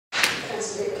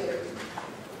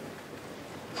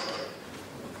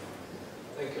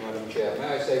Chair.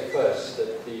 May I say first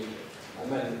that the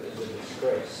amendment is a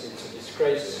disgrace. It's a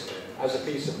disgrace as a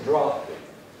piece of drafting.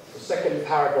 The second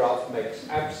paragraph makes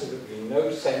absolutely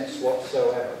no sense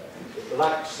whatsoever. It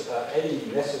lacks any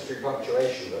necessary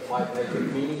punctuation that might make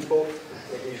it meaningful.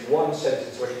 It is one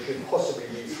sentence when it should possibly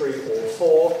be 3 or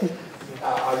 4.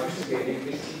 I used to be an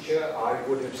English teacher. I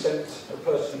would have sent the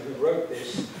person who wrote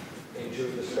this into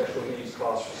the special needs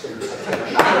class for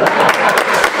simplification.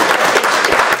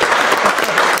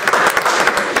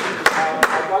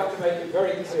 I'd like to make it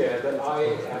very clear that I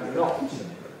am not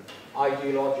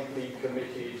ideologically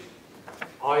committed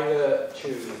either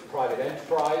to private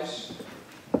enterprise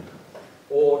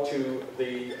or to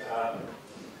the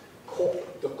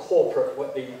corporate,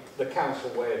 the council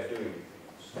way of doing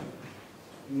things.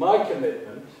 My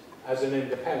commitment as an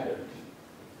independent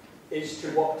is to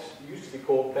what used to be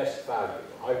called best value.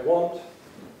 I want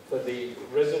for the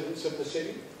residents of the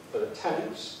city, for the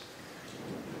tenants,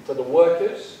 for the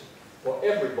workers, for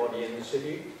everybody in the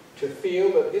city to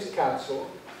feel that this council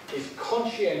is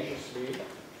conscientiously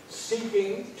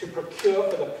seeking to procure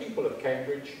for the people of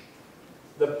Cambridge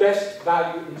the best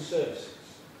value in services.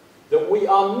 That we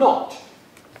are not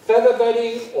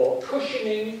feather-bedding or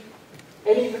cushioning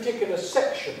any particular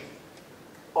section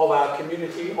of our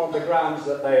community on the grounds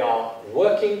that they are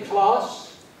working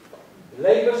class,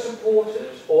 Labour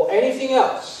supporters, or anything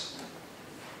else.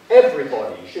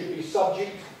 Everybody should be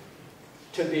subject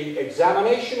to the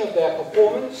examination of their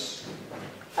performance,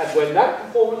 and when that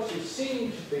performance is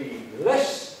seen to be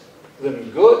less than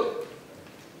good,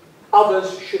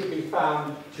 others should be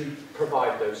found to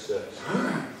provide those services.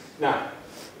 Now,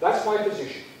 that's my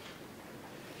position.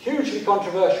 Hugely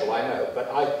controversial, I know, but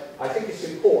I think it's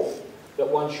important that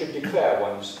one should declare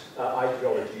one's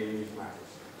ideology in these matters.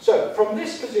 So, from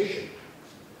this position,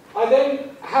 I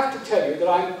then have to tell you that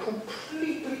I'm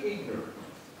completely ignorant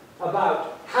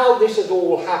about how this has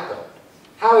all happened,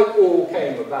 how it all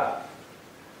came about.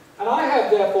 And I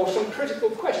have, therefore, some critical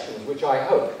questions which I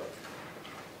hope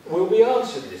will be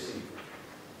answered this evening.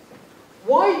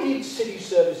 Why did city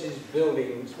services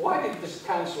buildings, why did this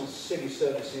council's city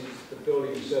services, the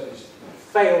building service,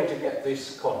 fail to get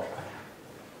this contract?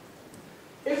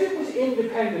 If it was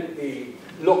independently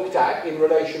looked at in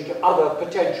relation to other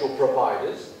potential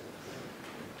providers,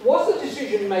 was the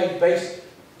decision made based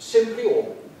simply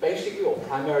or basically or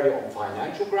primarily on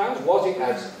financial grounds? Was it,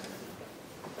 as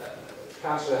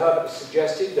Councillor Herbert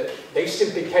suggested, that they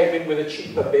simply came in with a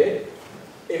cheaper bid?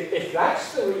 If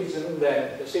that's the reason,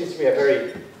 then it seems to be a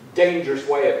very dangerous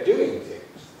way of doing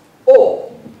things.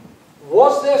 Or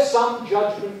was there some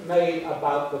judgment made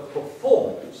about the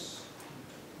performance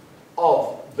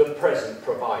of the present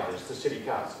providers, the City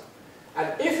Council?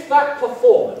 And if that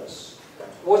performance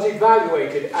was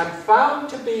evaluated and found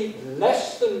to be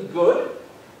less than good,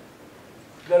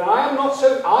 then I am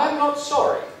not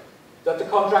sorry that the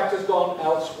contract has gone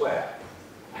elsewhere,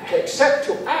 except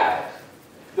to add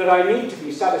that I need to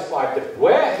be satisfied that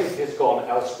where it has gone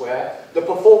elsewhere, the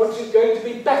performance is going to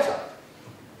be better.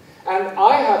 And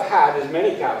I have had, as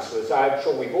many councillors, I'm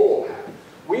sure we've all had,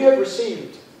 we have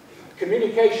received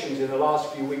communications in the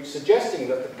last few weeks suggesting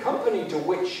that the company to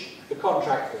which the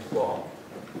contract has gone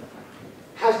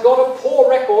has got a poor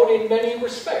record in many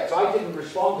respects. I didn't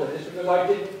respond to this because I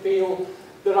didn't feel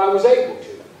that I was able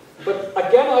to. But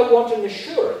again, I want an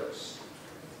assurance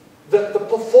that the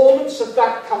performance of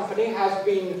that company has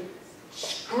been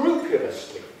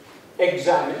scrupulously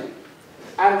examined,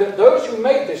 and that those who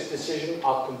made this decision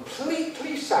are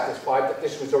completely satisfied that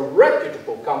this was a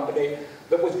reputable company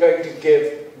that was going to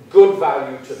give good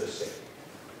value to the city.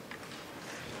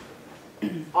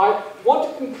 I want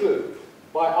to conclude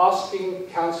by asking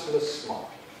Councillor Smart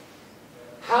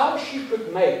how she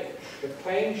could make the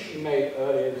claim she made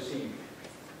earlier this evening,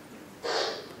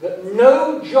 that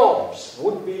no jobs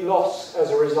would be lost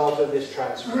as a result of this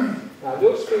transfer. Now,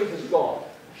 Lil Speed has gone.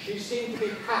 She seemed to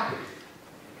be happy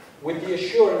with the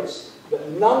assurance that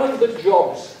none of the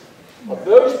jobs of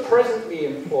those presently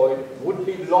employed would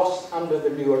be lost under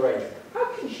the new arrangement.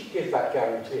 How can she give that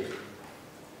guarantee?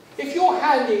 If you're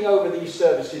handing over these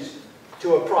services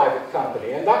to a private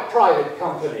company, and that private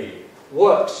company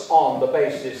works on the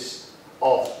basis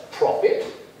of profit,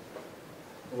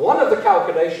 one of the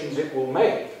calculations it will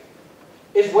make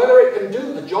is whether it can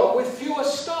do the job with fewer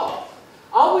staff.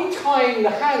 Are we tying the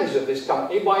hands of this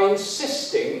company by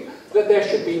insisting that there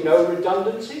should be no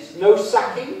redundancies, no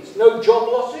sackings, no job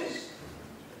losses?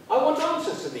 I want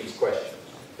answers to these questions.